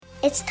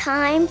It's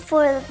time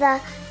for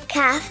the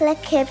Catholic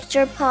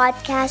Hipster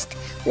podcast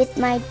with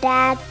my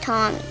dad,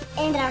 Tommy,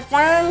 and our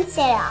friend,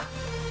 Sarah.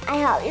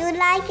 I hope you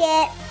like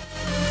it.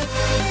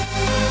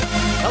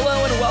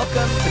 Hello and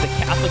welcome to the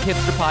Catholic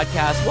Hipster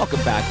podcast.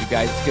 Welcome back, you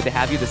guys. It's good to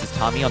have you. This is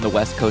Tommy on the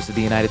west coast of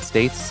the United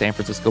States, San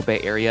Francisco Bay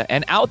Area,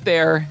 and out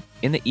there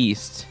in the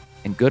east,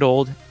 in the good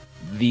old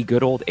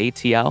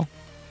ATL,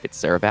 it's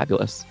Sarah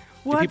Fabulous.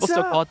 Do people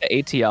still call it the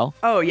ATL?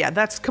 Oh, yeah,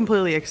 that's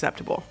completely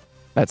acceptable.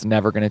 That's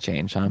never going to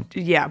change, huh?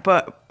 Yeah,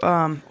 but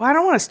I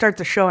don't want to start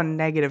the show on a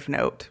negative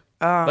note.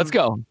 Let's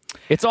go.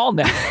 It's all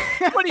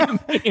negative. What do you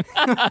mean?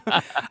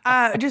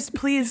 Just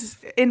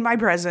please, in my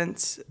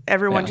presence,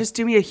 everyone, just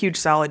do me a huge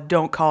solid.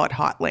 Don't call it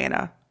Hot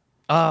Lanta.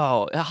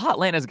 Oh, Hot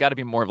Lanta's got to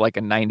be more of like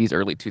a 90s,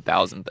 early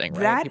 2000 thing,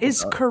 right? That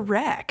is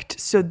correct.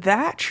 So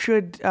that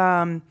should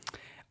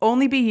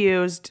only be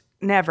used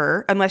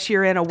never unless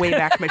you're in a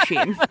Wayback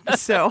Machine.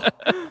 So...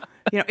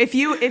 if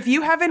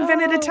you have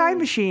invented a time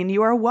machine,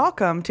 you are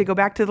welcome to go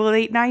back to the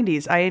late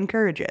 90s. I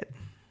encourage it.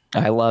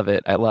 I love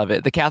it. I love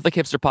it. The Catholic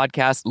Hipster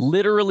podcast,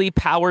 literally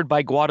powered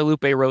by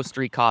Guadalupe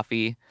Roastery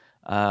Coffee.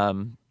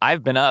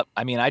 I've been up.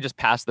 I mean, I just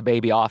passed the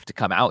baby off to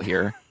come out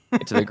here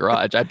into the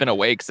garage. I've been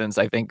awake since,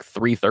 I think,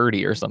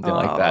 3:30 or something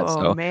like that.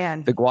 So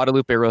man. The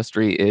Guadalupe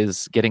Roastery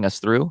is getting us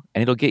through,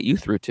 and it'll get you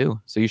through, too.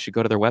 So you should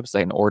go to their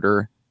website and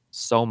order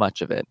so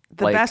much of it.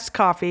 The best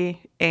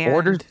coffee. And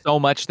order so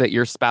much that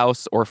your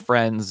spouse or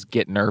friends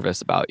get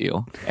nervous about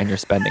you and your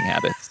spending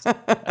habits.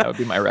 That would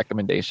be my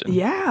recommendation.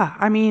 Yeah.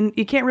 I mean,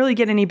 you can't really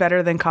get any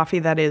better than coffee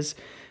that is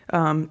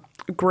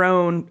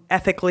grown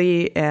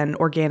ethically and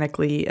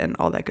organically and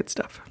all that good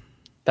stuff.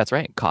 That's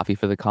right. Coffee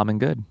for the common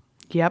good.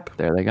 Yep.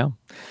 There they go.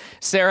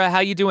 Sarah, how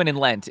you doing in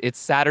Lent? It's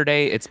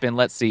Saturday. It's been,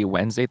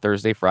 Wednesday,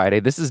 Thursday, Friday.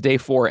 This is day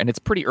 4, and it's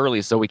pretty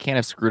early, so we can't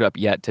have screwed up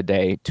yet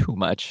today too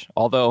much.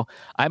 Although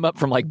I'm up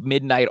from like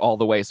midnight all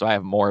the way, so I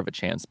have more of a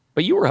chance.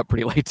 But you were up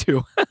pretty late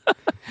too.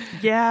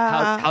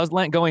 Yeah. How's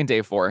Lent going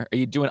day 4? Are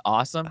you doing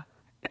awesome?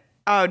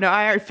 Oh, no,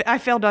 I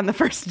failed on the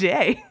first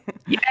day.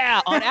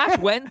 Yeah, on Ash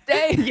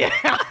Wednesday?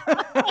 Yeah.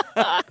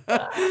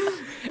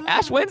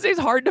 Ash Wednesday's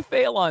hard to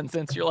fail on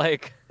since you're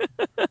like,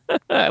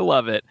 I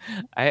love it.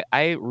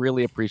 I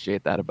really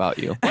appreciate that about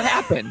you. What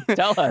happened?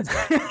 Tell us.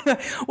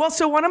 Well,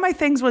 so one of my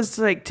things was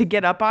like to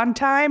get up on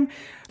time,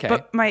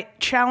 but my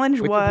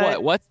challenge was...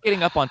 What's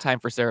getting up on time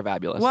for Sarah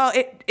Fabulous? Well,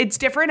 it's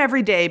different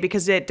every day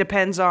because it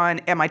depends on,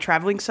 am I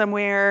traveling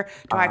somewhere?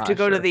 Do I have to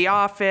go to the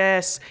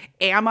office?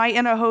 Am I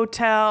in a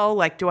hotel?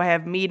 Like, do I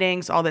have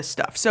meetings? All this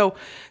stuff. So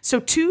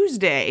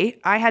Tuesday,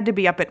 I had to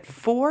be up at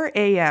 4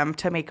 a.m.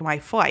 to make my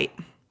flight.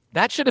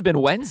 That should have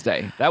been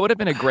Wednesday. That would have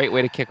been a great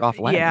way to kick off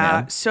Lent. Yeah,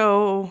 man.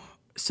 so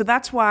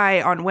that's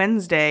why on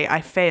Wednesday I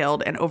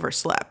failed and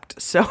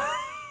overslept. So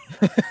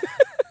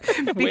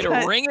way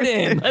to ring it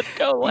in. Let's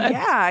go, Lent.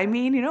 Yeah, I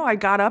mean, I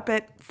got up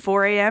at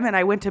 4 a.m. and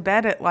I went to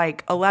bed at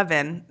like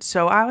 11.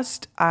 So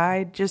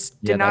I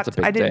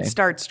didn't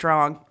start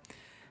strong.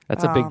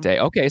 That's a big day.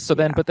 Okay, so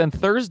but then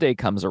Thursday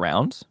comes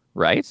around,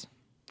 right?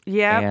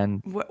 Yeah.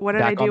 And what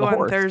did I do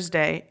on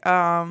Thursday?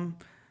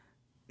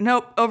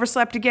 Nope,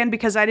 overslept again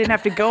because I didn't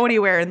have to go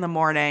anywhere in the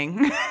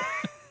morning.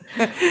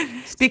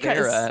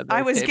 Because Sarah,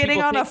 I was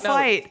getting on a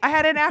flight. I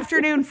had an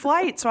afternoon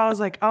flight, so I was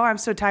like, "Oh, I'm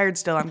so tired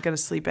still. I'm going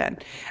to sleep in."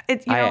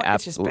 I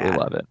absolutely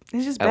love it.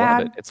 It's just bad. I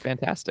love it. It's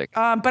fantastic.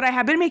 But I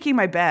have been making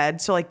my bed,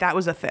 so like that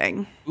was a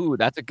thing. Ooh,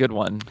 that's a good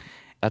one.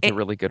 That's a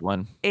really good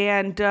one.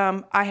 And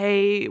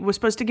I was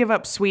supposed to give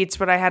up sweets,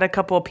 but I had a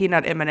couple of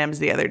peanut M&Ms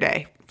the other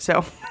day.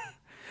 So,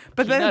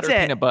 but peanut that's or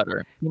it. Peanut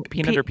butter.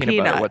 Peanut or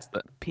peanut butter. What's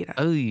the peanut?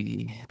 Oh,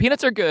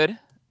 peanuts are good.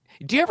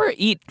 Do you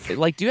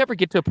ever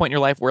get to a point in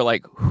your life where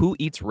like who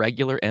eats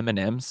regular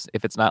M&Ms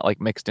if it's not like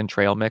mixed in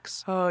trail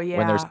mix? Oh yeah.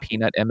 When there's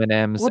peanut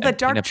M&Ms. Well, the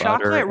dark peanut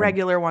chocolate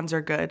regular ones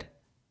are good.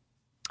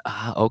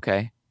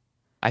 Okay.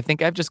 I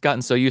think I've just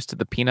gotten so used to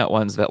the peanut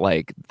ones that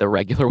like the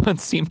regular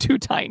ones seem too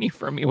tiny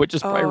for me, which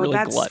is probably really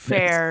gluttonous. That's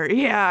fair.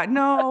 Yeah.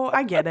 No,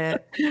 I get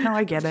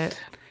it.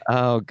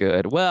 Oh,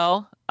 good.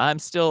 Well, I'm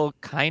still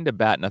kind of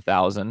batting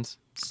 1,000.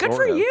 Good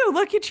for you.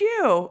 Look at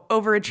you,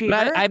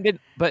 overachiever.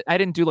 But I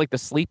didn't do like the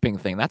sleeping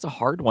thing. That's a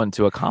hard one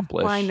to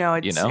accomplish. Well, I know.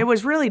 It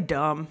was really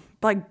dumb.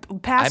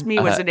 Like past me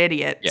was an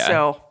idiot. Yeah.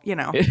 So,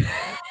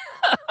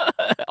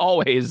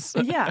 Always.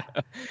 Yeah.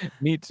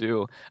 Me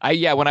too.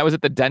 When I was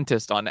at the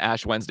dentist on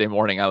Ash Wednesday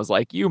morning, I was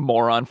like, you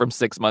moron from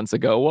 6 months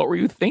ago. What were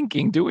you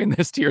thinking doing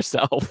this to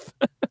yourself?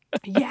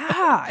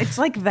 Yeah, it's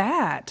like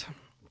that.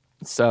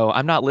 So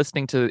I'm not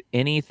listening to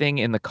anything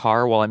in the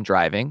car while I'm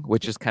driving,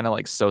 which is kind of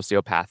like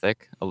sociopathic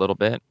a little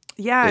bit.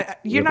 Yeah,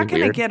 you're not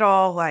going to get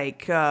all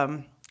like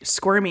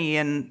squirmy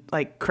and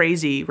like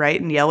crazy, right?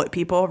 And yell at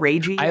people,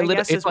 ragey, I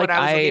guess is what I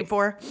was looking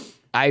for.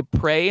 I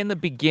pray in the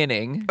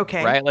beginning,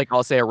 okay, right? Like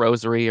I'll say a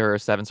rosary or a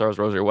 7 Stars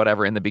rosary or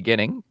whatever in the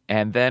beginning.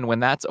 And then when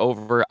that's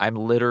over, I'm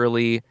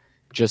literally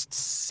just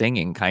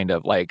singing, kind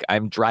of like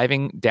I'm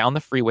driving down the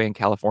freeway in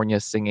California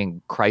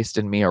singing Christ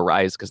in Me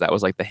Arise, because that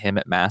was like the hymn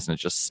at Mass and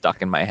it's just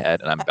stuck in my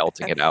head and I'm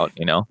belting it out,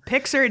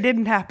 Picture it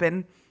didn't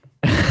happen.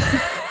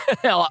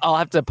 I'll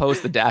have to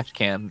post the dash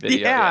cam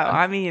video. Yeah,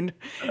 I mean,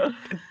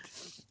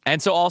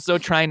 And so also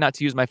trying not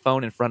to use my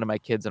phone in front of my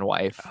kids and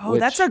wife. Oh,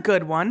 that's a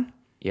good one.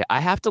 Yeah,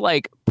 I have to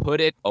like put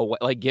it away,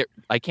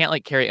 I can't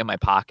like carry it in my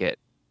pocket.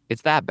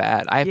 It's that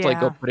bad. I have to like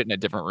go put it in a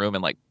different room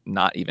and like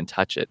not even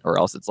touch it, or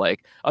else it's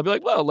like I'll be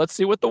like, well, let's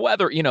see what the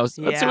weather, let's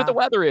see what the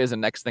weather is,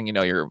 and next thing you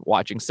know, you're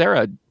watching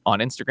Sarah on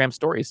Instagram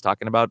stories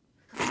talking about,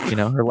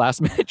 her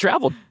last minute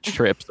travel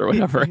trips or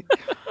whatever.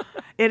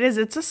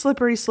 It's a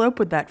slippery slope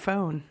with that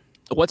phone.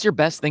 What's your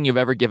best thing you've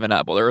ever given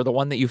up, or the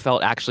one that you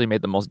felt actually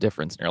made the most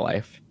difference in your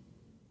life?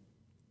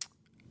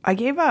 I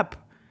gave up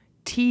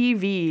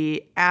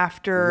TV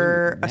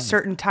after a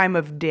certain time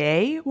of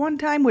day one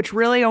time, which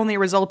really only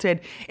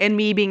resulted in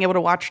me being able to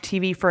watch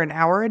TV for an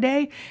hour a day.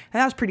 And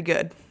that was pretty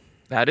good.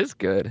 That is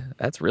good.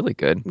 That's really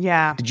good.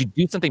 Yeah. Did you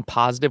do something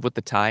positive with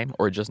the time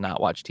or just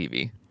not watch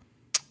TV?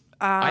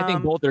 I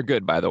think both are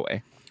good, by the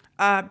way.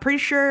 Pretty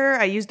sure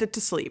I used it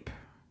to sleep.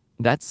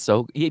 That's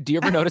so. Yeah, do you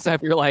ever notice that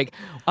if you're like,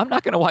 I'm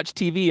not going to watch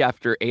TV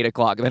after 8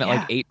 o'clock, and then at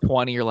like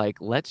 8:20, you're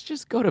like, let's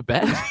just go to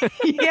bed.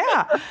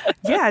 Yeah.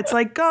 It's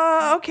like,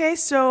 okay.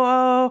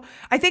 So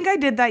I think I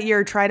did that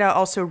year. Try to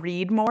also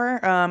read more.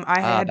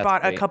 I had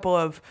bought a couple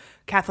of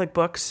Catholic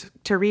books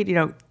to read.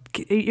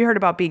 You heard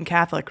about being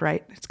Catholic,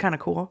 right? It's kind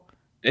of cool.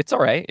 It's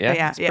all right.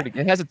 Yeah. It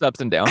has its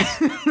ups and downs.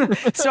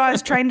 So I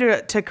was trying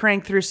to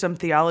crank through some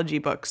theology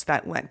books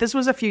that Lent. This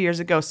was a few years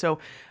ago. So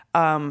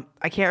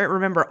I can't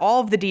remember all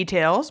of the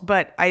details,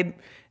 but I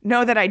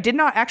know that I did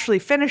not actually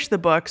finish the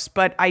books,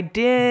 but I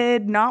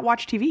did not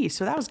watch TV.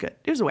 So that was good.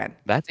 It was a win.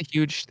 That's a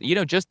huge,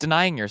 just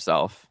denying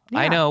yourself. Yeah.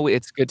 I know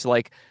it's good to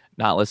like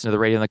not listen to the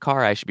radio in the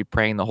car. I should be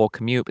praying the whole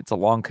commute. It's a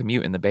long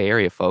commute in the Bay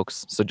Area,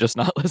 folks. So just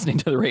not listening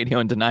to the radio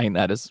and denying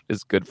that is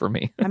good for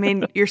me. I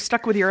mean, you're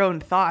stuck with your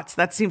own thoughts.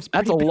 That seems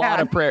pretty That's a bad. lot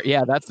of prayer.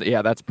 Yeah,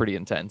 that's pretty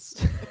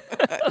intense.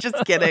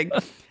 Just kidding.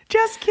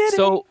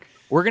 So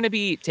we're going to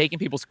be taking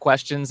people's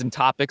questions and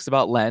topics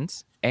about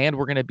Lent, and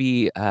we're going to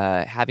be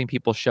having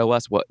people show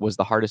us what was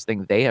the hardest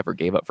thing they ever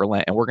gave up for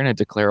Lent, and we're going to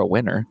declare a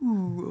winner,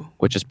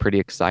 which is pretty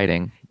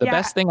exciting. The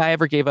best thing I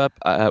ever gave up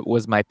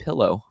was my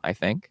pillow, I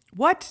think.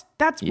 What?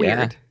 That's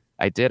weird.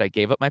 I did. I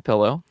gave up my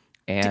pillow.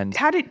 And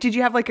did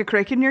you have like a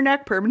crick in your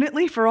neck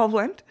permanently for all of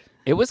Lent?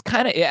 It was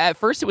kind of, at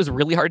first it was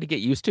really hard to get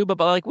used to, but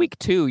by like week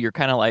 2, you're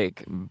kind of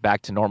like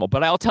back to normal.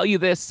 But I'll tell you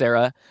this,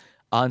 Sarah,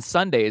 on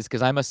Sundays,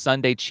 because I'm a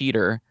Sunday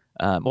cheater.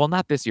 Well,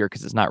 not this year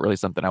because it's not really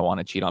something I want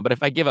to cheat on. But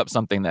if I give up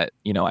something that,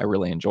 I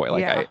really enjoy,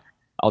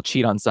 I'll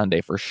cheat on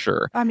Sunday for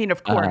sure. I mean,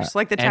 of course.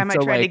 Like the time I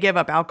tried to give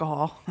up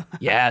alcohol.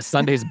 Yeah,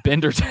 Sunday's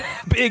bender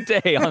big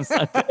day on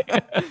Sunday.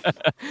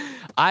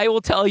 I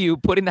will tell you,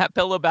 putting that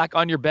pillow back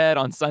on your bed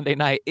on Sunday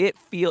night,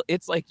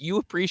 it's like you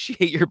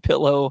appreciate your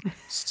pillow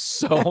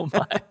so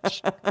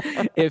much.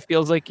 It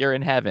feels like you're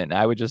in heaven.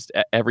 I would just,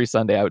 every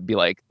Sunday, I would be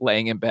like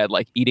laying in bed,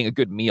 like eating a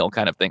good meal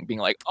kind of thing, being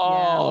like,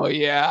 oh,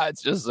 yeah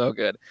it's just so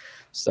good.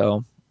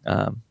 So,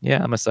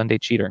 I'm a Sunday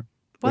cheater,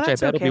 which I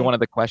bet will be one of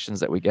the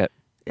questions that we get.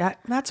 Yeah,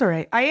 that's all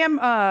right.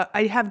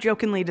 I have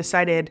jokingly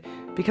decided,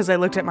 because I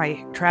looked at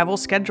my travel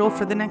schedule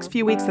for the next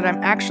few weeks, that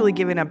I'm actually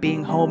giving up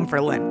being home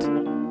for Lent.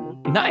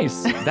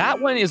 Nice. That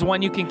one is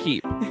one you can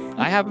keep.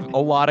 I have a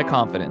lot of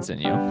confidence in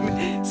you.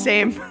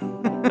 Same.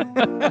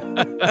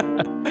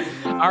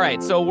 All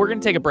right, so we're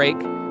going to take a break.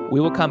 We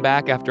will come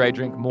back after I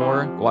drink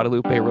more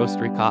Guadalupe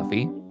Roastery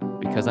coffee,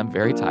 because I'm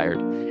very tired.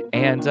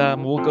 And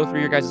we'll go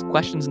through your guys'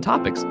 questions and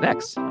topics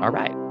next. All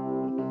right.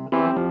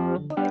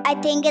 I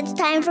think it's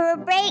time for a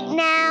break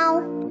now.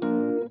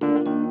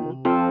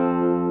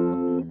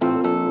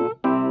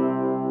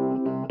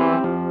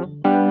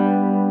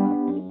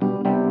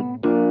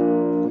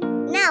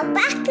 Now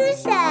back to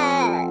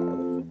Sarah.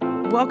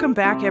 Welcome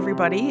back,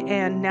 everybody.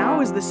 And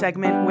now is the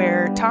segment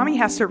where Tommy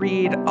has to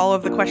read all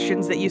of the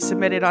questions that you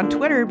submitted on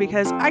Twitter,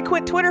 because I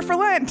quit Twitter for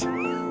Lent.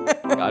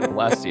 God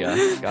bless you.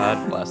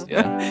 God bless you.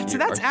 So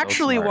that's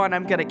actually one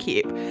I'm going to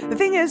keep. The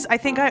thing is, I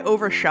think I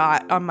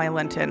overshot on my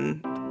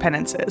Lenten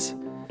penances.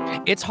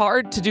 It's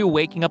hard to do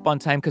waking up on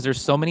time because there's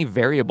so many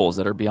variables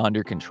that are beyond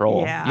your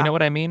control. Yeah. You know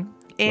what I mean?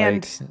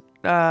 And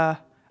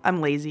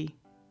I'm lazy.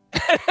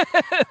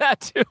 That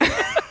too.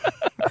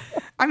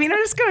 I mean, I'm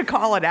just going to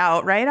call it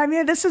out, right? I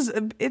mean,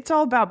 it's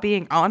all about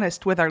being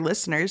honest with our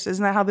listeners.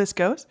 Isn't that how this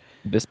goes?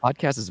 This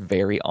podcast is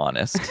very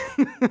honest.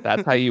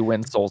 That's how you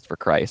win souls for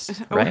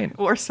Christ, right?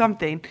 Or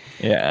something.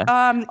 Yeah.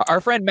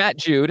 Our friend Matt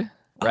Jude,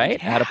 right?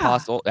 Yeah.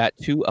 At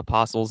Two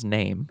Apostles'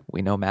 Name.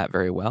 We know Matt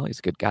very well. He's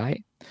a good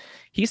guy.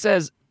 He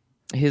says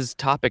his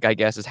topic, I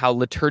guess, is how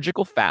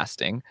liturgical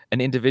fasting,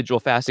 an individual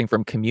fasting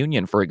from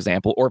communion, for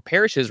example, or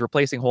parishes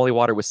replacing holy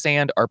water with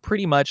sand are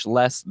pretty much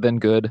less than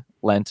good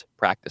Lent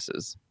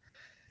practices.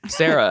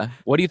 Sarah,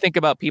 what do you think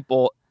about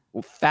people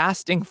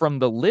fasting from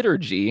the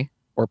liturgy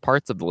or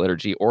parts of the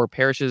liturgy or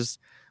parishes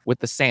with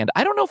the sand?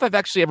 I don't know if I've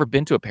actually ever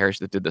been to a parish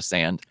that did the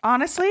sand.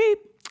 Honestly,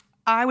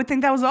 I would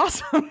think that was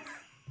awesome.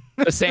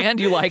 The sand,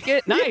 you like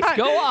it? Nice. Yeah.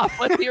 Go off.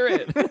 Let's hear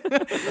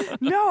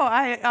it.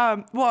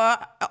 No, well,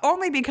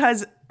 only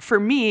because for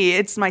me,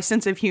 it's my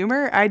sense of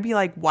humor. I'd be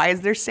like, why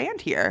is there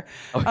sand here?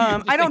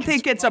 I don't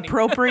think it's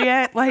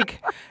appropriate,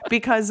 like,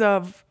 because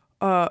of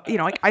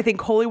like I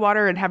think holy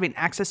water and having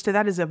access to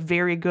that is a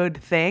very good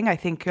thing. I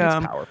think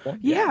it's powerful.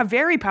 Yeah,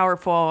 very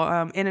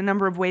powerful in a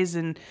number of ways,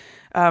 and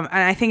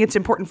I think it's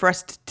important for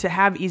us to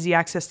have easy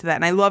access to that.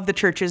 And I love the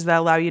churches that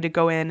allow you to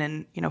go in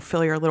and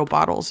fill your little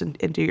bottles and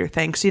do your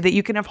thing, so that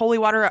you can have holy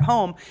water at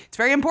home. It's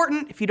very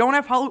important. If you don't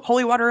have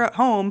holy water at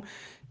home,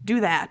 do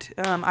that.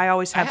 I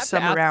always have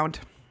some around.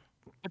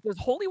 But does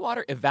holy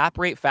water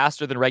evaporate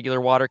faster than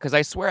regular water? Because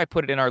I swear I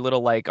put it in our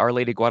little like Our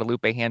Lady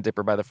Guadalupe hand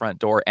dipper by the front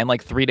door, and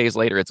like 3 days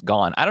later it's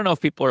gone. I don't know if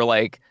people are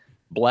like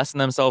blessing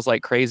themselves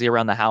like crazy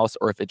around the house,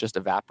 or if it just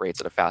evaporates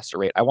at a faster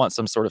rate. I want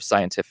some sort of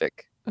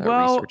scientific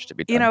research to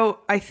be done.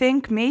 I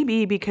think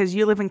maybe because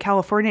you live in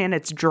California and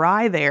it's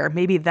dry there,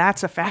 maybe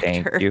that's a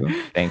factor.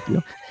 Thank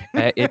you.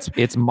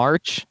 It's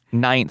March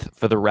 9th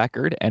for the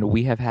record, and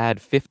we have had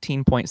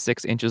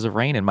 15.6 inches of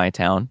rain in my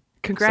town.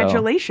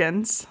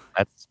 Congratulations. So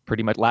that's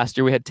pretty much. Last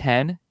year we had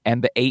 10,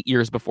 and the 8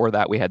 years before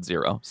that we had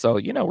 0. So,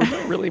 we're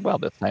doing really well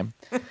this time.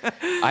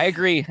 I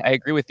agree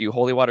with you.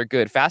 Holy water,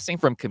 good. Fasting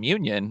from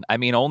communion, I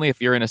mean, only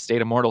if you're in a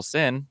state of mortal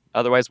sin.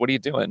 Otherwise, what are you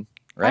doing?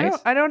 Right?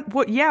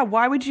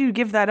 Why would you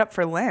give that up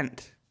for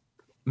Lent?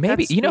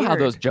 Maybe. That's weird. How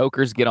those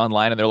jokers get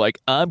online and they're like,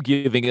 I'm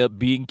giving up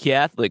being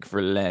Catholic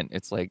for Lent.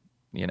 It's like,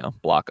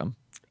 block them.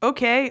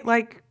 Okay,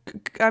 like,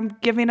 I'm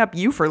giving up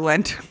you for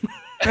Lent.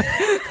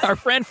 Our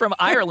friend from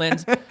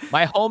Ireland,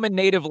 my home and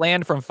native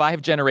land from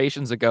 5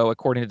 generations ago,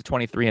 according to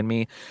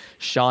 23andMe,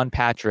 Sean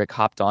Patrick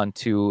hopped on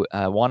to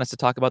want us to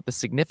talk about the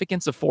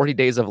significance of 40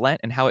 days of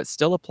Lent and how it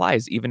still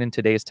applies even in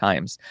today's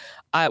times.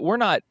 We're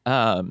not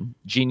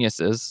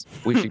geniuses.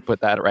 We should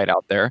put that right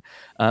out there.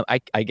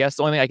 I guess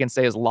the only thing I can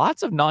say is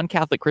lots of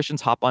non-Catholic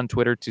Christians hop on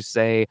Twitter to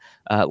say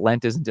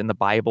Lent isn't in the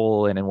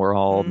Bible and we're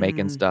all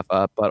making stuff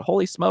up. But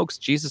holy smokes,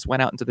 Jesus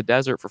went out into the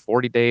desert for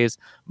 40 days.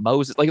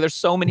 Moses, like there's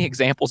so many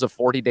examples of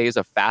 40 days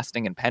of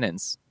fasting and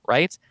penance,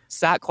 right?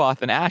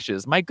 Sackcloth and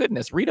ashes. My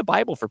goodness, read a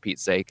Bible for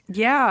Pete's sake.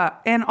 Yeah.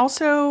 And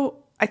also,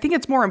 I think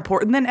it's more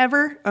important than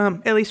ever,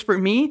 at least for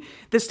me,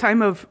 this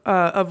time of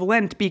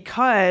Lent,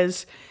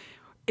 because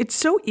it's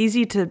so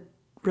easy to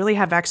really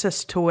have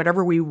access to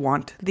whatever we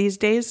want these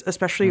days,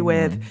 especially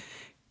with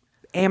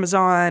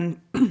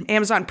Amazon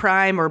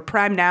Prime or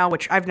Prime Now,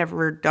 which I've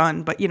never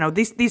done, but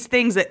these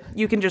things that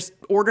you can just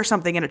order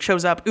something and it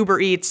shows up, Uber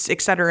Eats,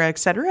 et cetera, et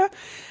cetera.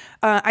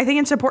 I think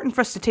it's important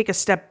for us to take a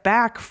step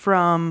back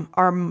from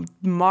our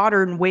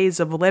modern ways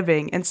of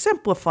living and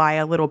simplify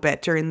a little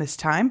bit during this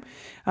time.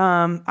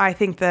 I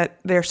think that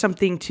there's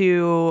something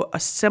to a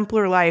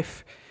simpler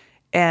life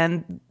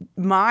and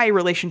my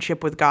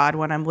relationship with God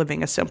when I'm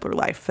living a simpler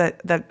life.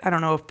 That I don't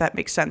know if that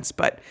makes sense,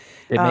 but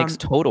it makes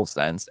total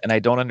sense. And I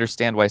don't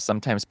understand why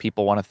sometimes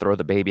people want to throw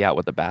the baby out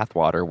with the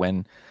bathwater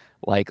when,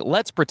 like,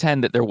 let's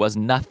pretend that there was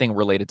nothing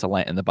related to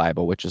Lent in the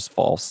Bible, which is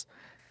false.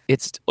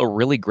 It's a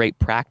really great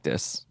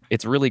practice.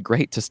 It's really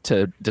great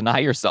to deny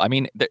yourself. I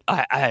mean,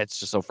 it's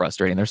just so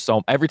frustrating.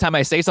 Every time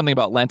I say something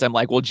about Lent, I'm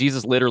like, well,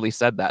 Jesus literally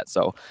said that.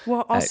 So,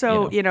 well,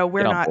 also,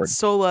 we're not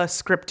sola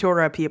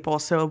scriptura people.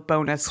 So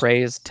bonus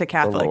praise to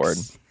Catholics. The Lord.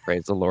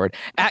 Praise the Lord.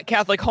 At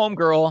Catholic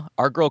Homegirl,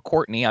 our girl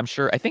Courtney, I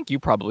think you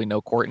probably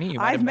know Courtney.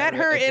 I've met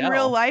her in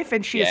real life,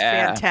 and she is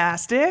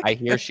fantastic. I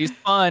hear she's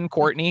fun.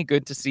 Courtney,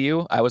 good to see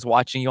you. I was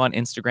watching you on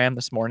Instagram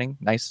this morning.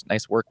 Nice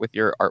work with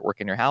your artwork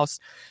in your house.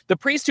 The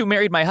priest who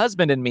married my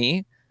husband and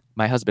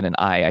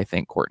I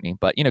think, Courtney,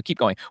 but keep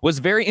going, was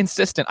very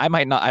insistent.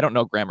 I don't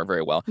know grammar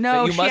very well.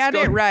 No, she had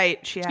it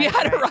right. She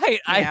had it right.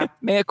 Yeah.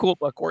 Mea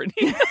culpa,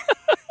 Courtney.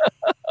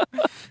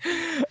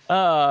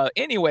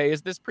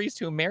 Anyways, this priest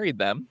who married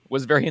them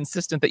was very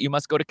insistent that you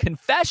must go to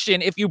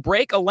confession if you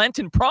break a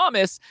Lenten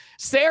promise.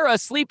 Sarah,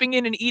 sleeping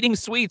in and eating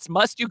sweets,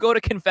 must you go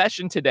to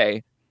confession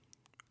today?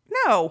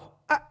 No.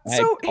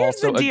 So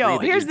here's the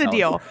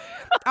deal.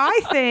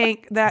 I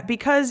think that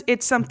because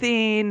it's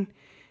something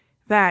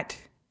that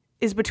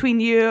is between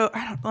you.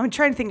 I'm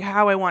trying to think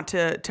how I want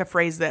to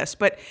phrase this,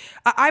 but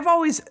I've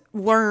always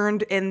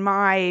learned in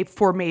my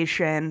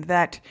formation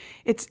that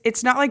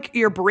it's not like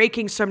you're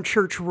breaking some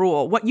church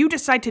rule. What you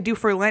decide to do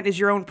for Lent is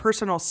your own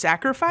personal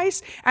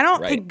sacrifice. I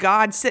don't think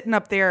God's sitting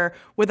up there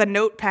with a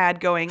notepad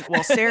going,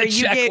 well, Sarah,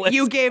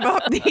 you gave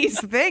up these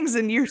things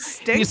and you're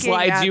stinking. He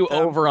slides you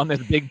over on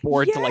this big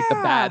board to like the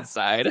bad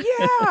side.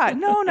 Yeah,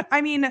 no. I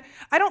mean,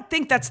 I don't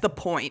think that's the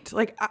point.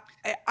 Like,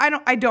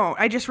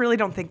 I just really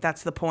don't think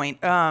that's the point.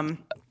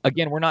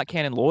 Again, we're not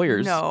canon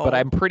lawyers, but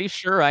I'm pretty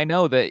sure I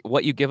know that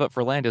what you give up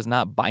for Lent is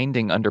not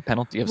binding under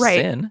penalty of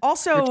sin.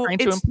 Also, you're trying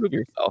to improve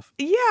yourself.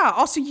 Yeah.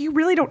 Also, you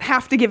really don't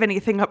have to give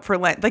anything up for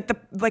Lent.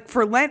 Like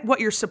for Lent, what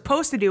you're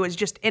supposed to do is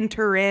just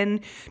enter in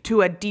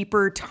to a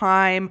deeper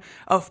time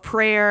of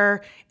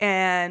prayer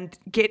and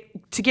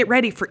get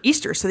ready for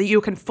Easter so that you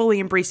can fully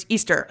embrace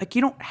Easter. Like,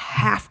 you don't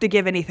have to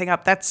give anything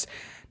up.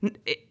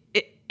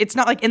 It's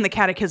not like in the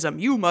catechism,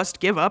 you must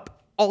give up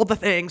all the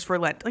things for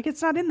Lent. Like,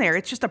 it's not in there.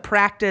 It's just a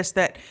practice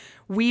that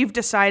we've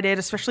decided,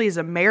 especially as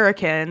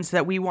Americans,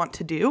 that we want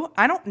to do.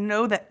 I don't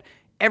know that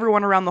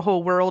everyone around the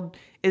whole world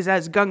is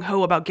as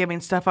gung-ho about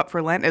giving stuff up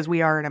for Lent as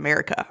we are in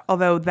America.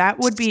 Although that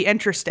would be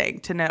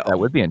interesting to know. That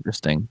would be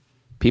interesting.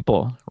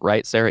 People,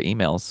 write Sarah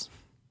emails.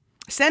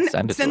 Send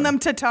them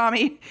to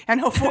Tommy, and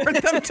he'll forward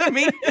them to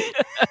me.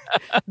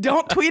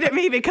 Don't tweet at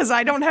me because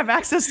I don't have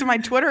access to my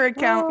Twitter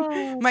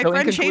account. My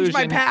friend changed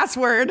my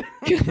password.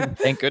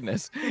 Thank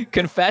goodness.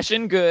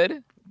 Confession,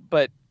 good,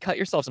 but cut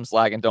yourself some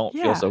slack and don't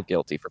feel so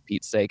guilty, for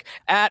Pete's sake.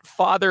 At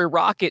Father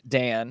Rocket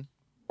Dan,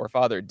 or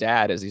Father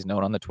Dad, as he's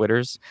known on the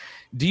Twitters,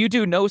 do you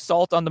do no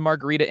salt on the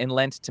margarita in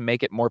Lent to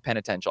make it more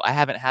penitential? I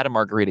haven't had a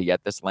margarita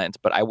yet this Lent,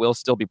 but I will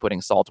still be putting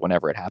salt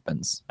whenever it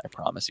happens. I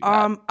promise you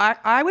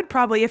that. I would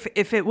probably,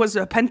 if it was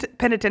a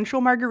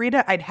penitential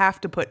margarita, I'd have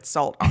to put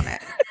salt on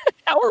it.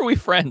 How are we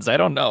friends? I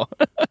don't know.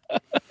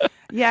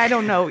 Yeah, I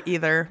don't know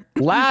either.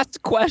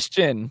 Last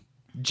question.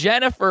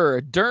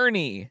 Jennifer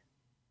Durney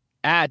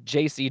at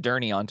JC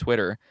Durney on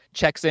Twitter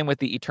checks in with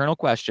the eternal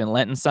question: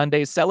 Lenten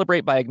Sundays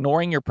celebrate by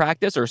ignoring your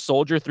practice or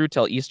soldier through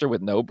till Easter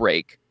with no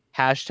break?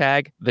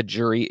 Hashtag the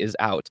jury is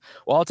out.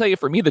 Well, I'll tell you,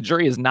 for me, the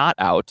jury is not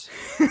out.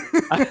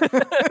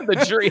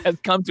 The jury has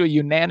come to a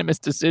unanimous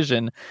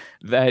decision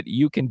that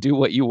you can do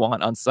what you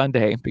want on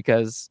Sunday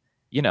because,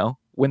 you know,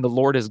 when the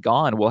Lord is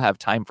gone, we'll have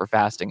time for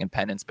fasting and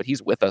penance, but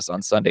he's with us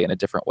on Sunday in a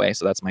different way.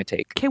 So that's my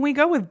take. Can we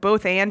go with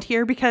both and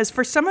here? Because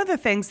for some of the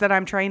things that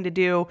I'm trying to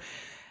do,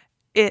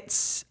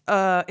 it's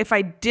if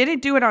I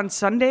didn't do it on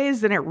Sundays,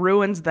 then it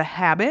ruins the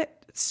habit.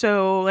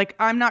 So like,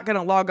 I'm not going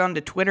to log on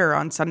to Twitter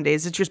on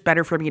Sundays. It's just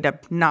better for me to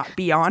not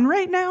be on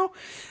right now.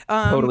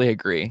 Totally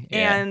agree.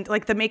 Yeah. And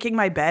like the making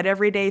my bed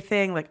every day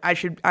thing, like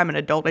I'm an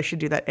adult. I should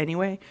do that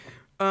anyway.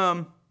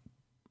 You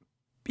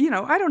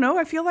know, I don't know.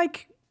 I feel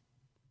like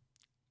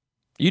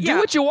you do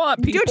what you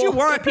want, people. Do what you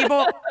want,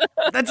 people.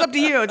 That's up to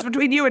you. It's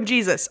between you and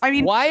Jesus. I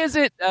mean, why is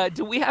it,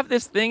 do we have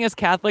this thing as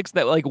Catholics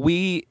that like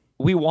we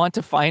want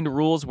to find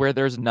rules where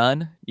there's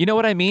none? You know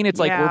what I mean? It's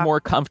like we're more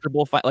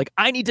comfortable. Like,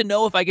 I need to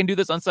know if I can do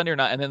this on Sunday or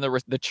not. And then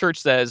the church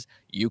says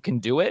you can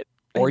do it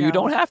or you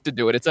don't have to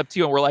do it. It's up to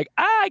you. And we're like,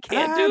 I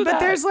can't do that. But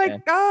there's like,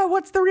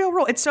 what's the real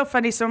rule? It's so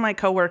funny. Some of my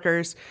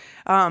coworkers,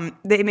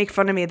 they make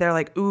fun of me. They're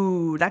like,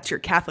 ooh, that's your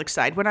Catholic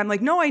side. When I'm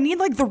like, no, I need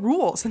like the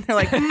rules. And they're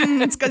like,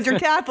 it's because you're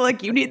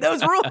Catholic. You need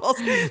those rules.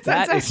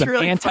 That is some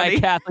really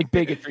anti-Catholic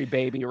bigotry,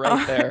 baby,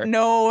 right there.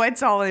 No,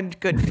 it's all in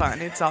good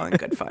fun. It's all in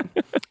good fun.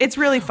 It's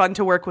really fun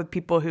to work with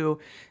people who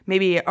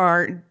maybe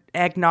are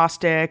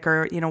agnostic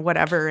or, you know,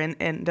 whatever,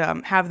 and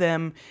have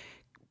them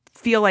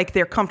feel like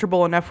they're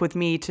comfortable enough with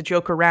me to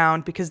joke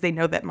around because they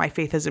know that my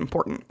faith is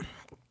important.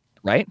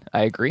 Right.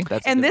 I agree.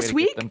 And this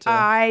week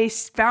I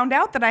found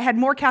out that I had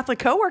more Catholic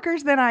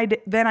coworkers than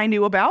I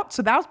knew about.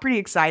 So that was pretty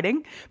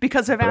exciting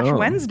because of Ash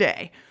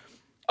Wednesday.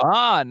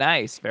 Ah,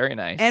 nice. Very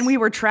nice. And we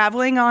were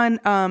traveling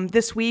on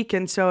this week.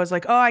 And so I was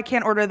like, oh, I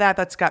can't order that.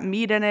 That's got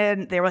meat in it.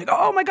 And they were like,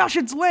 oh my gosh,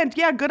 it's Lent.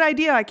 Yeah, good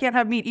idea. I can't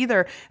have meat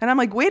either. And I'm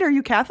like, wait, are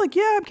you Catholic?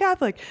 Yeah, I'm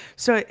Catholic.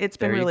 So it's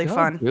been really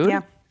fun. Dude.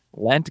 Yeah.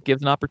 Lent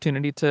gives an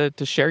opportunity to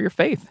share your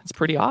faith. It's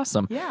pretty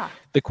awesome. Yeah.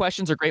 The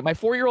questions are great. My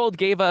 4-year-old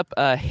gave up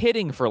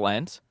hitting for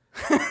Lent.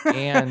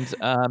 And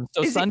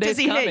so Sunday's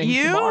coming hit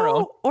you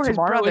tomorrow. Or his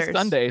tomorrow brothers? Is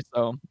Sunday,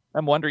 so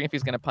I'm wondering if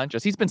he's going to punch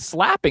us. He's been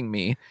slapping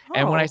me. Oh.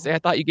 And when I say, I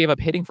thought you gave up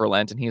hitting for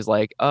Lent, and he's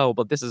like, oh,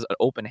 but this is an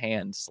open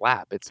hand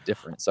slap. It's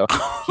different. So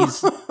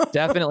he's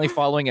definitely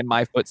following in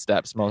my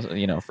footsteps,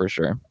 for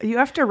sure. You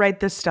have to write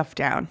this stuff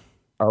down.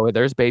 Oh,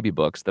 there's baby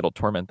books that'll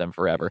torment them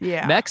forever.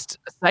 Yeah. Next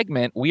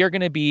segment, we are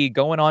going to be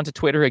going on to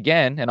Twitter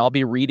again, and I'll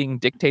be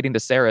dictating to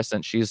Sarah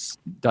since she's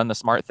done the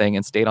smart thing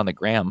and stayed on the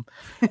gram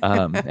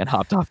and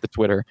hopped off the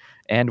Twitter.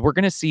 And we're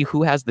going to see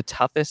who has the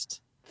toughest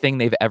thing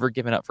they've ever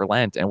given up for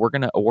Lent, and we're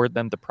going to award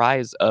them the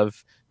prize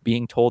of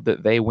being told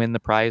that they win the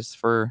prize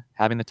for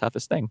having the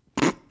toughest thing.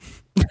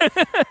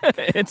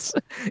 It's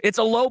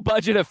a low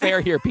budget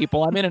affair here,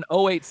 people. I'm in an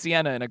 08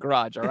 Sienna in a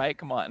garage. All right,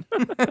 come on.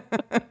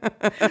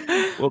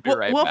 We'll be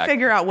right back. We'll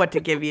figure out what to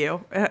give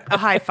you. A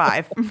high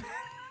five.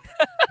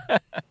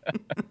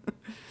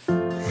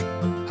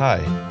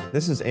 Hi,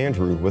 this is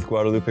Andrew with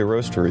Guadalupe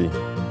Roastery.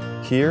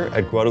 Here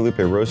at Guadalupe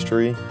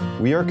Roastery,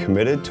 we are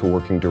committed to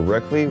working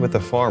directly with the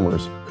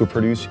farmers who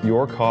produce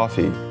your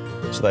coffee,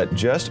 so that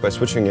just by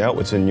switching out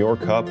what's in your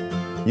cup,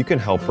 you can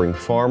help bring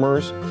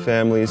farmers,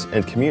 families,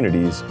 and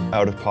communities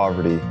out of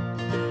poverty.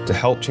 To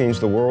help change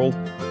the world,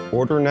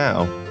 order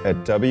now at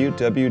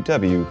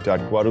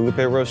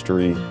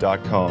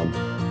www.guadaluperoastery.com.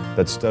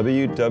 That's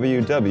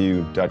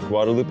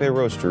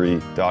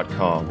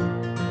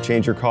www.guadaluperoastery.com.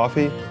 Change your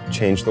coffee,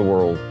 change the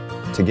world.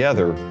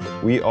 Together,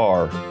 we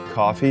are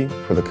Coffee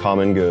for the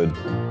Common Good.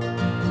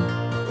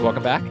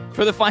 Welcome back.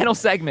 For the final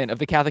segment of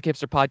the Catholic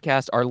Hipster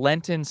Podcast, our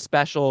Lenten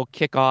special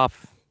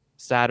kickoff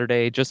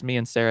Saturday, just me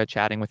and Sarah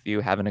chatting with you,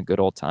 having a good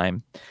old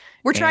time.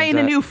 We're trying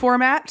a new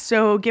format,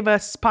 so give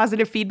us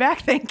positive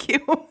feedback. Thank you.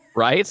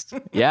 Right?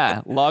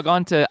 Yeah. Log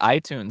on to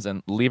iTunes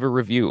and leave a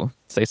review.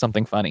 Say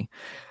something funny.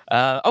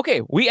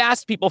 Okay. We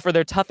asked people for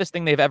their toughest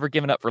thing they've ever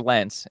given up for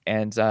Lent,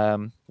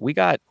 and we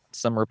got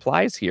some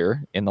replies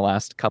here in the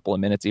last couple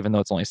of minutes, even though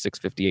it's only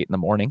 6:58 in the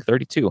morning,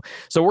 32.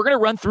 So we're going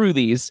to run through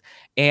these,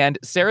 and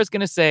Sarah's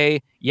going to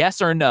say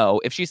yes or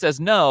no. If she says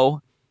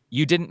no,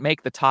 you didn't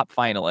make the top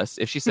finalists.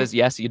 If she says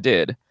yes, you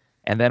did.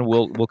 and then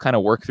we'll kind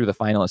of work through the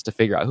finalists to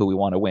figure out who we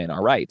want to win.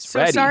 All right. So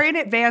ready? Sorry in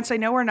advance. I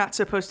know we're not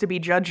supposed to be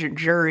judge and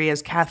jury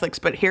as Catholics,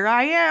 but here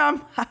I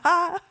am.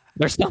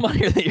 There's someone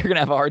here that you're going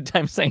to have a hard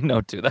time saying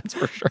no to. That's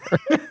for sure.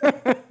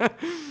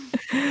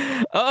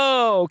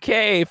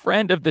 Okay.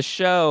 Friend of the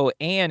show,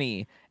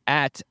 Annie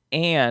at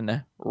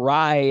Ann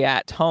Rye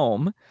at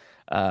Home.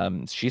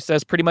 She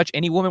says pretty much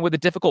any woman with a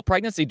difficult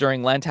pregnancy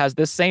during Lent has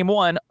this same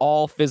one,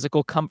 all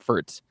physical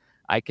comfort.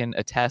 I can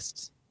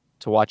attest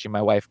to watching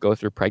my wife go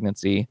through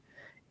pregnancy.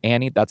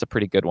 Annie, that's a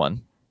pretty good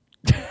one.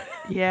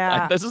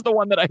 Yeah. This is the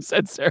one that I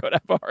said Sarah would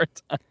have a hard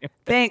time.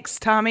 Thanks,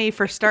 Tommy,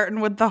 for starting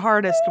with the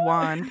hardest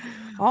one.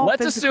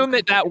 Let's assume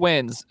that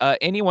wins.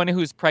 Anyone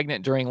who's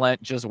pregnant during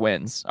Lent just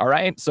wins. All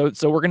right. So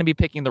we're going to be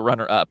picking the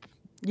runner up.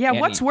 Yeah. Annie.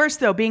 What's worse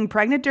though, being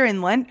pregnant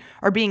during Lent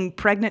or being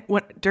pregnant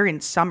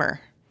during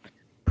summer?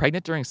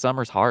 Pregnant during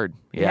summer's hard.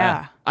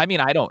 Yeah. I mean,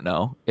 I don't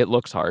know. It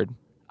looks hard.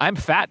 I'm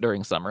fat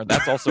during summer.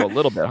 That's also a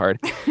little bit hard.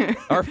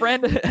 Our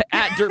friend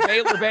at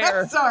Derbaylor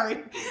Bear.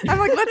 Sorry. I'm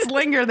like, let's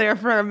linger there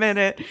for a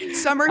minute.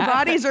 Summer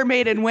bodies are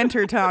made in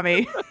winter,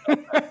 Tommy.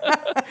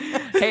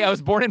 Hey, I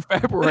was born in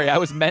February. I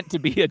was meant to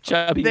be a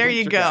chubby. There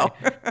you go.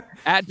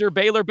 At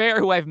Derbaylor Bear,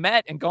 who I've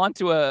met and gone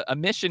to a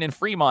mission in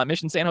Fremont,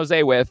 Mission San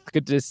Jose with.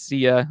 Good to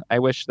see you. I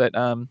wish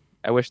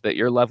that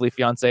your lovely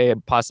fiance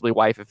and possibly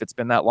wife, if it's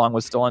been that long,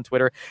 was still on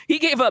Twitter. He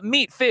gave up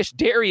meat, fish,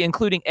 dairy,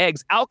 including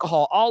eggs,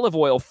 alcohol, olive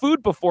oil,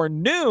 food before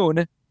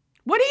noon.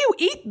 What do you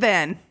eat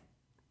then?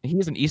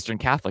 He's an Eastern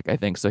Catholic, I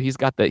think, so he's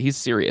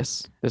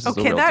serious. This is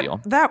the real deal.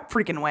 That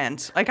freaking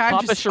wins. Like, I'm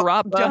Papa just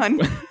Sharapa, done.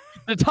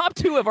 The top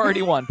two have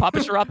already won.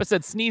 Papa Sharapa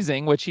said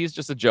sneezing, which he's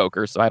just a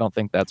joker, so I don't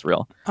think that's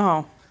real.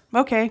 Oh,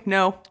 okay.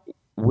 No.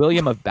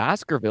 William of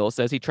Baskerville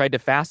says he tried to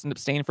fast and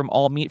abstain from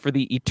all meat for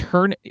the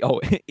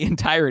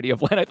entirety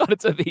of Lent. I thought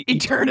it said the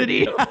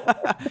eternity.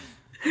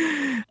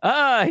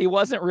 He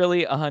wasn't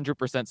really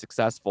 100%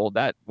 successful.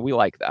 We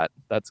like that.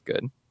 That's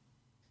good.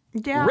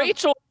 Yeah.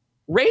 Rachel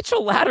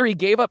Lattery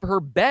gave up her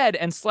bed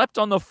and slept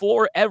on the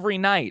floor every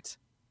night.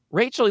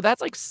 Rachel,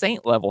 that's like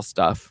saint level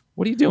stuff.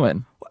 What are you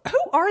doing? Who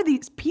are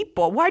these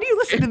people? Why do you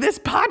listen to this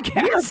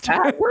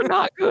podcast? We're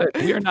not good.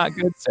 We are not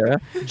good,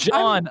 Sarah.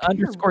 John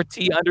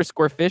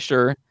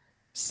 _T_Fisher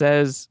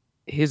says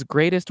his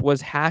greatest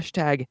was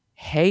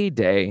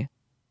 #heyday.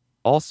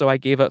 Also, I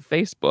gave up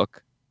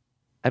Facebook.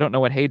 I don't know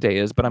what heyday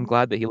is, but I'm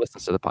glad that he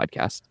listens to the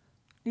podcast.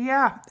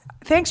 Yeah.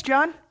 Thanks,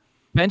 John.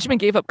 Benjamin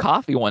gave up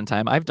coffee one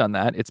time. I've done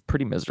that. It's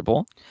pretty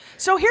miserable.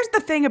 So here's the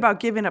thing about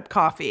giving up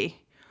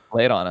coffee.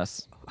 Lay it on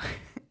us.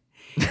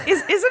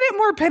 Isn't it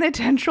more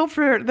penitential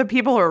for the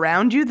people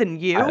around you than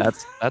you?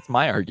 That's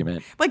my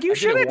argument. Like, you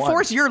shouldn't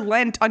force your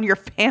Lent on your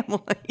family.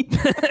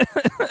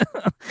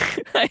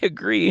 I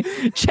agree.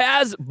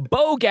 Chaz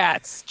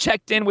Bogats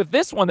checked in with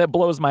this one that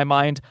blows my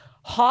mind.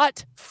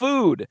 Hot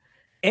food.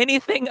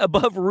 Anything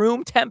above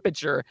room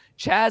temperature,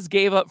 Chaz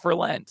gave up for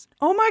Lent.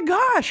 Oh my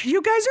gosh,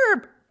 you guys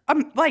are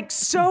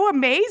so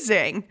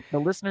amazing. The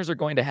listeners are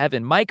going to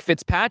heaven. Mike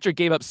Fitzpatrick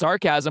gave up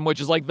sarcasm,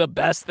 which is like the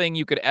best thing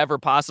you could ever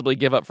possibly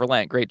give up for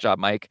Lent. Great job,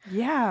 Mike.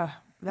 Yeah,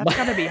 that's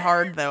gotta be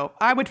hard though.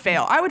 I would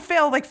fail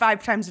like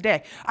 5 times a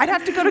day. I'd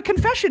have to go to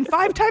confession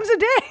 5 times a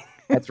day.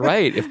 That's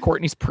right. If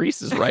Courtney's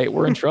priest is right,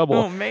 we're in trouble.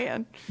 Oh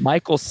man.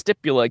 Michael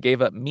Stipula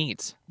gave up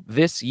meat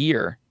this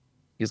year.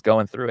 He's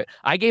going through it.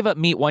 I gave up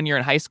meat one year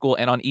in high school,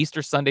 and on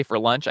Easter Sunday for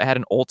lunch, I had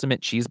an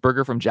ultimate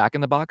cheeseburger from Jack in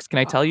the Box. Can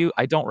I tell you?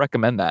 I don't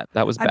recommend that.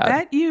 That was bad. I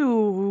bet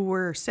you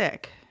were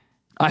sick.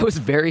 I was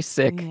very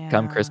sick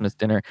come Christmas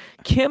dinner.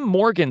 Kim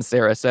Morgan,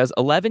 Sarah says,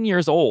 11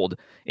 years old.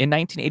 In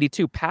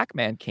 1982,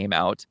 Pac-Man came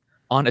out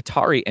on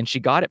Atari, and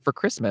she got it for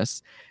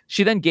Christmas.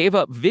 She then gave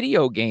up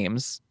video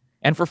games,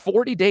 and for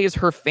 40 days,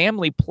 her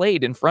family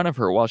played in front of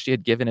her while she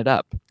had given it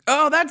up.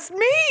 Oh, that's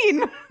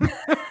mean.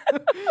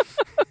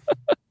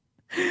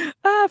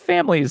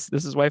 Families.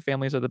 This is why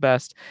families are the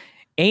best.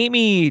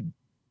 Amy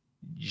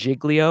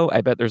Giglio,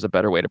 I bet there's a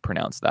better way to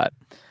pronounce that.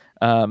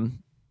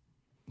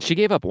 She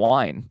gave up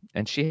wine,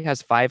 and she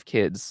has 5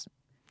 kids.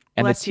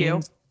 And Bless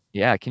you.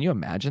 Yeah, can you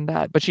imagine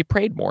that? But she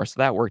prayed more, so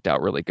that worked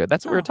out really good.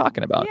 That's what we were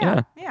talking about.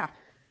 Yeah.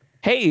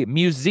 Hey,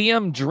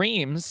 Museum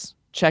Dreams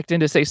checked in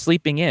to say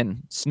sleeping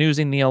in,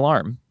 snoozing the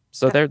alarm.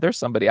 So there's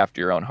somebody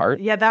after your own heart.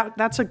 Yeah,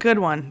 that's a good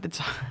one.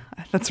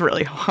 That's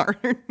really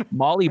hard.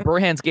 Molly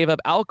Burhans gave up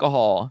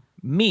alcohol,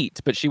 meat,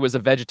 but she was a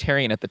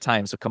vegetarian at the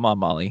time. So come on,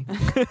 Molly.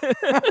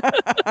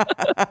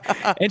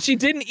 And she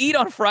didn't eat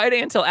on Friday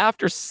until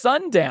after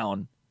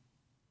sundown.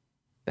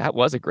 That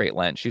was a great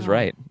Lent. She's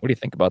right. What do you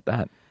think about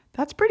that?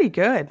 That's pretty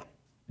good.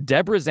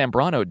 Deborah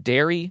Zambrano,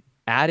 dairy,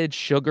 added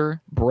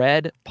sugar,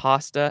 bread,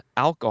 pasta,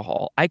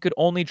 alcohol. I could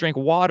only drink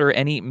water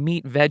and eat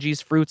meat,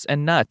 veggies, fruits,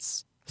 and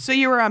nuts. So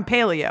you were on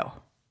paleo.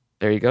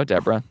 There you go,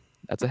 Deborah.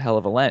 That's a hell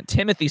of a Lent.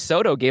 Timothy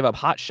Soto gave up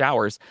hot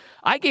showers.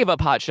 I gave up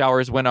hot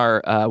showers when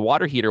our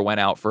water heater went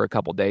out for a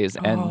couple days,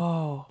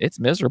 and it's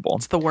miserable.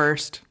 It's the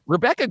worst.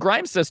 Rebecca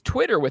Grimes says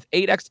Twitter with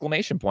 8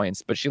 exclamation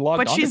points, but she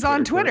logged on. But she's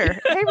on Twitter.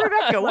 Hey,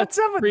 Rebecca, what's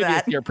up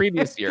with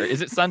Previous year.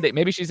 Is it Sunday?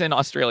 Maybe she's in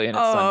Australia and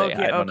it's Sunday.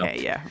 Okay, I don't know.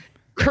 Yeah.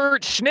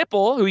 Kurt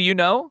Schnippel, who you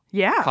know.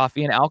 Yeah.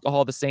 Coffee and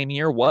alcohol the same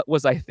year. What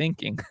was I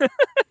thinking?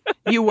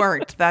 You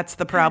weren't. That's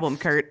the problem,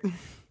 Kurt.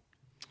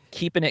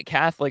 Keeping It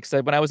Catholic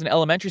said, when I was in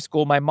elementary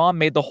school, my mom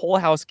made the whole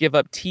house give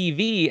up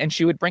TV, and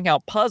she would bring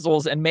out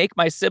puzzles and make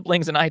my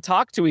siblings and I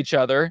talk to each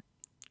other.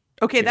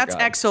 Okay, Dear that's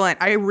God. excellent.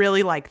 I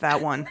really like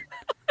that one.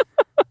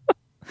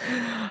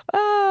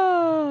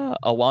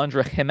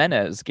 Alondra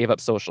Jimenez gave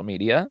up social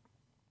media.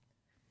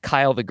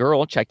 Kyle the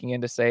girl checking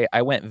in to say,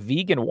 I went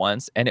vegan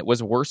once and it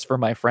was worse for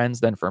my friends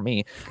than for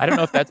me. I don't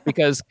know if that's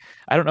because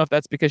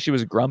she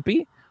was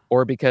grumpy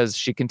or because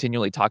she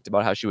continually talked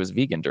about how she was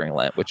vegan during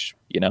Lent, which,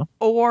 you know.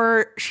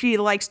 Or she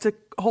likes to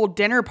hold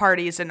dinner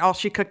parties and all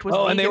she cooked was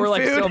vegan and they were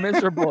like food. so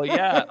miserable.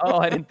 Yeah. Oh,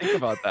 I didn't think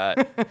about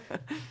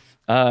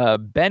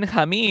that.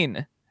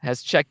 Benjamin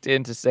has checked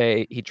in to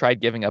say he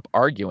tried giving up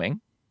arguing.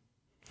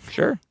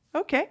 Sure.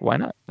 Okay. Why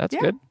not? That's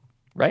good.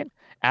 Right?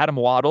 Adam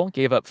Waddle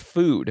gave up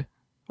food.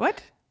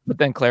 What? But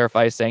then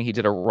clarifies saying he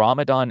did a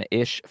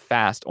Ramadan-ish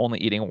fast, only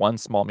eating one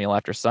small meal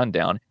after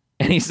sundown.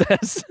 And he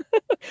says,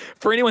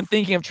 for anyone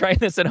thinking of trying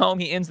this at home,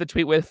 he ends the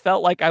tweet with,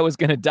 felt like I was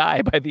going to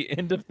die by the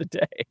end of the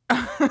day.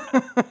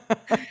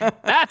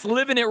 That's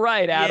living it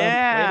right, Adam.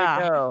 Yeah.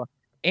 Way to go.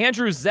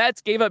 Andrew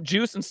Zetz gave up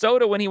juice and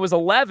soda when he was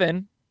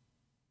 11.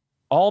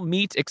 All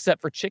meat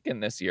except for chicken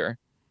this year.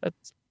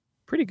 That's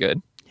pretty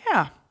good.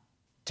 Yeah.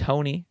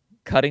 Tony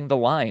cutting the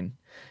line.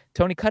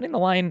 Tony cutting the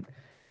line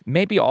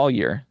maybe all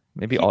year.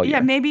 Maybe all year.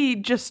 Yeah, maybe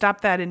just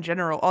stop that in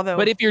general. Although,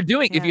 but if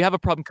you have a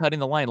problem cutting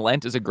the line,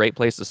 Lent is a great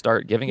place to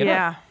start giving it up.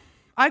 Yeah.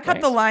 I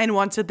cut the line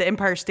once at the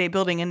Empire State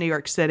Building in New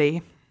York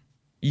City.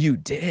 You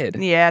did?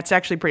 Yeah, it's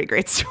actually a pretty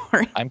great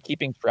story. I'm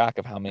keeping track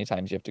of how many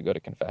times you have to go to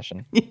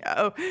confession.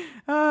 Yeah.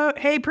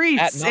 Hey,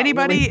 priests,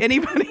 anybody?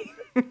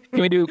 Can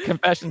we do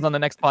confessions on the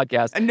next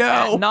podcast?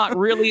 No. Not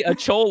really a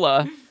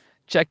chola.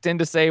 Checked in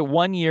to say,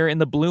 1 year in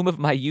the bloom of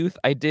my youth,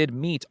 I did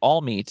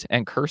all meat,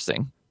 and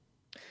cursing.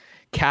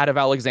 Kat of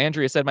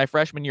Alexandria said, my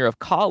freshman year of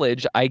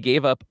college, I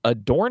gave up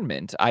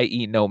adornment,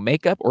 i.e. no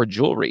makeup or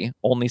jewelry,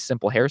 only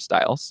simple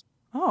hairstyles.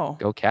 Oh.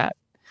 Go Kat.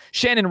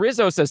 Shannon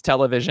Rizzo says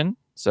television.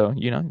 So,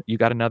 you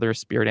got another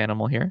spirit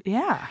animal here.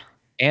 Yeah.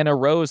 Anna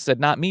Rose said,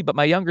 not me, but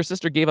my younger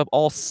sister gave up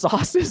all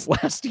sauces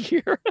last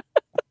year.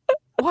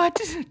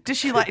 What? Does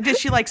she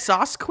like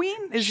Sauce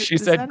Queen? She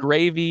said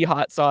gravy,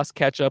 hot sauce,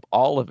 ketchup,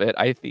 all of it.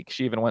 I think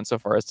she even went so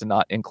far as to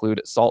not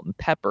include salt and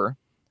pepper.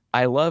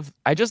 I love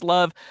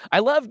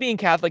being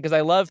Catholic because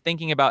I love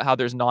thinking about how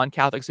there's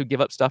non-Catholics who give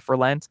up stuff for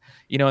Lent,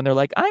 and they're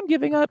like, I'm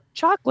giving up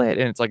chocolate.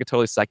 And it's like a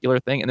totally secular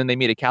thing. And then they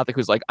meet a Catholic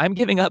who's like, I'm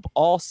giving up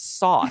all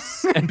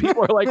sauce. And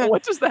people are like,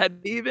 what does that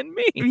even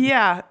mean?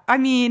 Yeah. I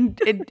mean,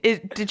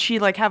 did she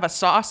like have a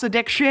sauce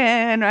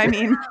addiction? I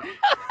mean,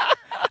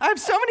 I have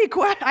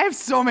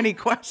so many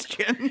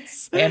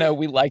questions. Anna,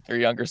 we like your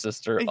younger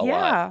sister a lot.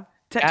 Yeah.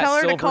 Tell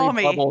her to call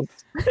me.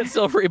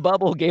 Silvery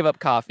Bubble gave up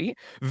coffee.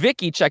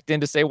 Vicky checked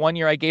in to say 1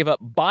 year I gave up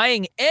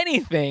buying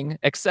anything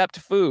except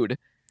food.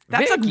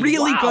 That's Vicky, a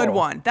really good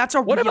one. That's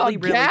a what really,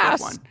 about really gas?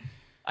 good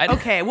one.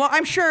 Okay, well,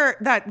 I'm sure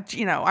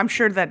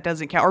that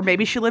doesn't count. Or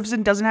maybe she lives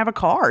and doesn't have a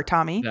car,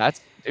 Tommy.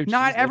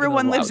 Not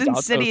everyone lives in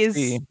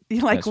cities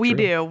like we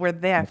do where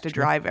they have to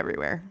drive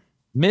everywhere.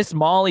 Miss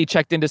Molly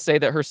checked in to say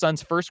that her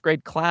son's first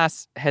grade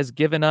class has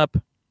given up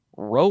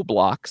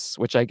Roblox,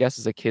 which I guess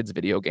is a kid's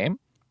video game.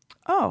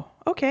 Oh,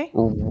 okay.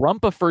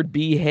 Rumpaford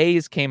B.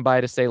 Hayes came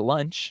by to say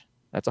lunch.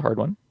 That's a hard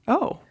one.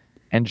 Oh.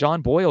 And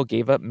John Boyle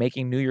gave up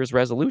making New Year's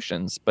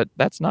resolutions, but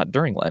that's not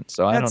during Lent,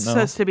 so I don't know. That's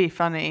supposed to be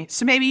funny.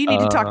 So maybe you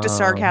need to talk to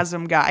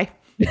Sarcasm Guy.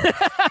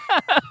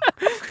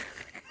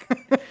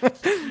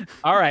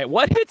 All right.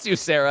 What hits you,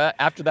 Sarah,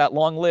 after that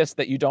long list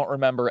that you don't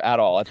remember at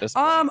all at this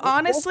point?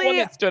 Honestly, one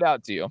that stood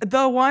out to you?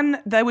 The one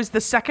that was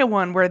the second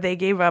one where they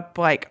gave up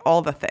like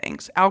all the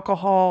things.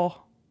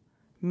 Alcohol,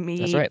 meat.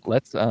 That's right.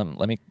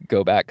 Let me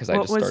go back because I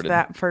just started. What was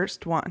that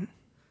first one?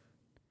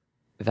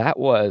 That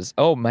was,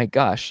 oh my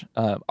gosh.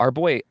 Our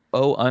boy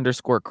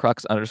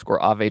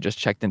O_Crux_Ave just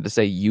checked in to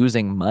say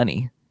using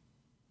money.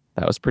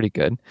 That was pretty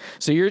good.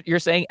 So you're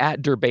saying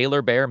at Der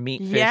Baylor Bear,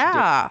 meat, fish,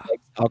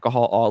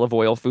 alcohol, olive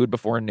oil, food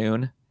before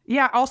noon?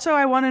 Yeah. Also,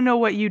 I want to know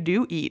what you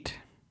do eat.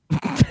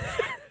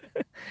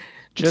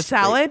 Just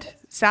salad?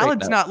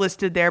 Salad's not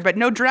listed there, but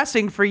no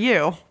dressing for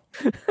you.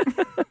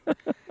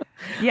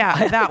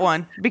 Yeah, that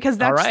one. Because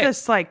that's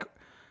just like,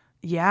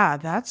 yeah,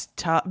 that's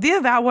tough.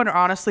 That one,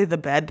 honestly, the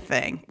bed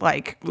thing.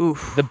 Like,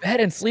 oof. The bed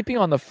and sleeping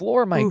on the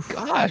floor, my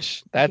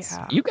gosh.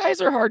 You guys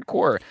are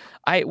hardcore.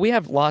 We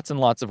have lots and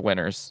lots of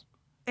winners.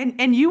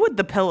 And you with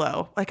the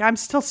pillow. Like, I'm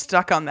still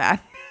stuck on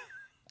that.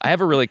 I have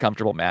a really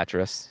comfortable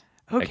mattress.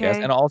 Okay. I guess.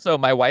 And also,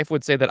 my wife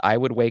would say that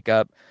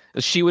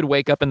she would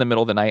wake up in the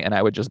middle of the night and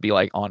I would just be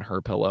like on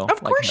her pillow.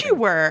 Of course you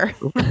were.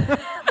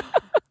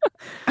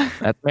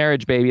 That's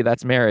marriage, baby.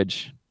 That's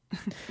marriage.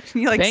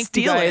 You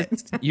steal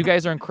it. You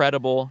guys are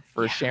incredible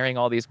for sharing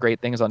all these great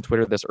things on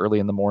Twitter this early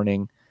in the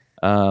morning.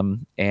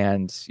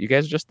 And you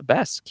guys are just the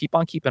best. Keep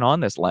on keeping on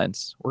this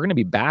Lent. We're going to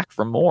be back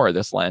for more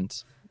this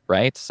Lent,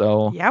 right?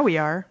 So yeah, we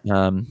are.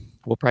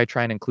 we'll probably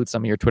try and include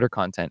some of your Twitter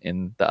content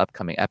in the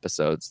upcoming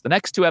episodes. The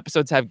next 2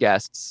 episodes have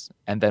guests,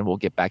 and then we'll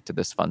get back to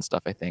this fun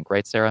stuff, I think.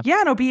 Right, Sarah?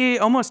 Yeah, it'll be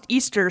almost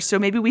Easter, so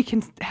maybe we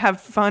can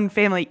have fun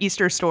family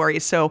Easter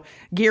stories. So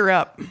gear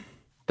up.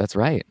 That's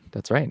right.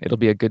 It'll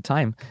be a good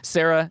time.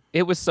 Sarah,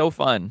 it was so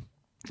fun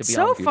to be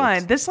on with you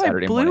fun. This like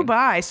Saturday blew morning.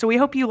 by. So we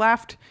hope you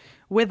laughed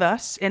with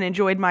us and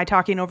enjoyed my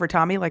talking over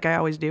Tommy like I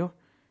always do.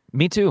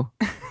 Me too.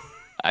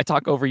 I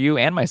talk over you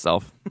and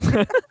myself.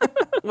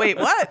 Wait,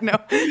 what? No.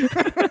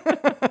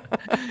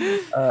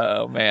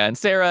 Oh, man.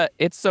 Sarah,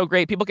 it's so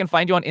great. People can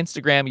find you on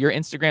Instagram. Your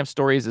Instagram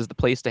stories is the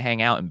place to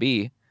hang out and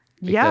be.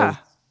 Yeah.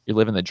 You're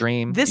living the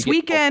dream. This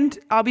weekend,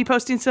 I'll be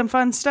posting some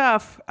fun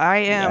stuff. I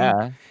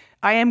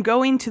am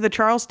going to the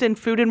Charleston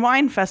Food and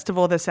Wine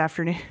Festival this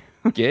afternoon.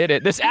 Get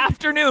it. This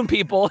afternoon,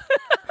 people.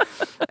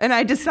 And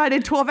I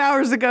decided 12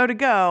 hours ago to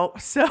go.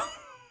 So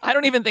I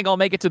don't even think I'll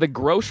make it to the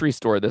grocery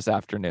store this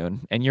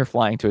afternoon, and you're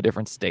flying to a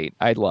different state.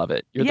 I'd love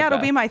it. It'll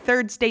be my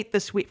 3rd state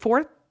this week.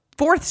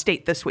 Fourth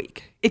state this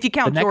week, if you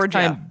count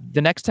Georgia.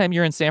 The next time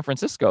you're in San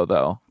Francisco,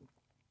 though,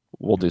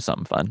 we'll do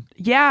something fun.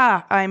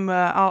 Yeah,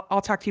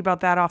 I'll talk to you about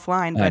that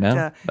offline. But, I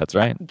know. That's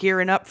right.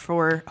 Gearing up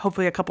for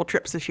hopefully a couple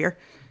trips this year.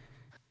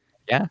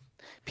 Yeah.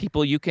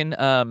 People, you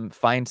can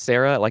find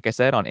Sarah, like I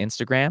said, on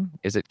Instagram.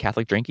 Is it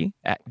Catholic Drinky?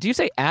 Do you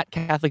say at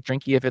Catholic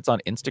Drinky if it's on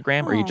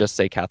Instagram, or you just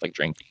say Catholic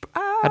Drinky?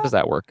 How does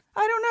that work?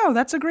 I don't know.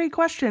 That's a great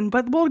question.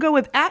 But we'll go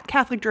with at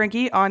Catholic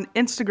Drinky on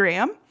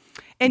Instagram.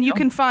 And you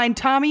can find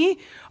Tommy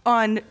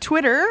on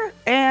Twitter.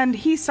 And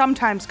he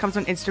sometimes comes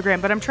on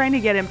Instagram, but I'm trying to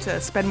get him to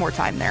spend more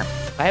time there.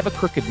 I have a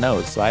crooked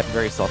nose, so I'm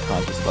very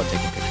self-conscious about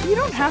taking pictures. You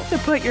don't have to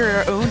put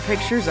your own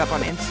pictures up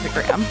on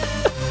Instagram.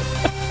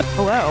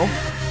 Hello.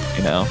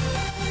 You know?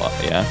 Well,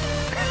 yeah.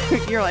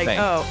 You're like,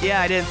 Thanks. oh,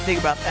 yeah, I didn't think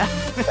about that.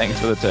 Thanks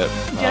for the tip.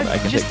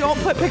 Just don't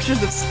put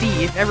pictures of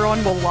Steve.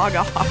 Everyone will log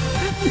off.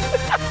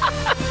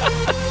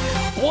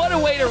 What a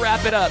way to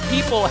wrap it up.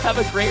 People, have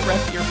a great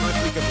rest of your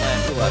first week of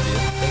Lent. We love you.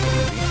 Take it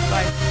easy.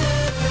 Bye.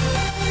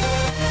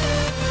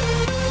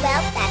 Well,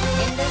 that's the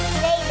end of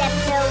today's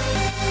episode.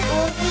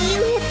 We'll see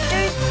you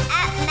hipsters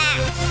at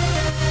Max.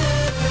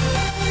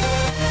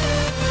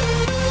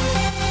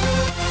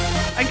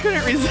 I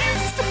couldn't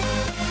resist.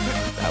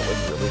 That was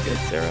really good,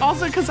 Sarah.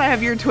 Also, because I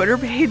have your Twitter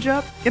page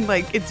up and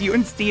like it's you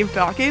and Steve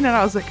talking, and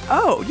I was like,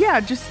 oh yeah,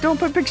 just don't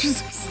put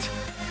pictures of Steve.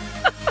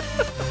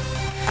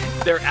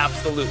 They're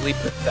absolutely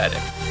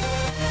pathetic.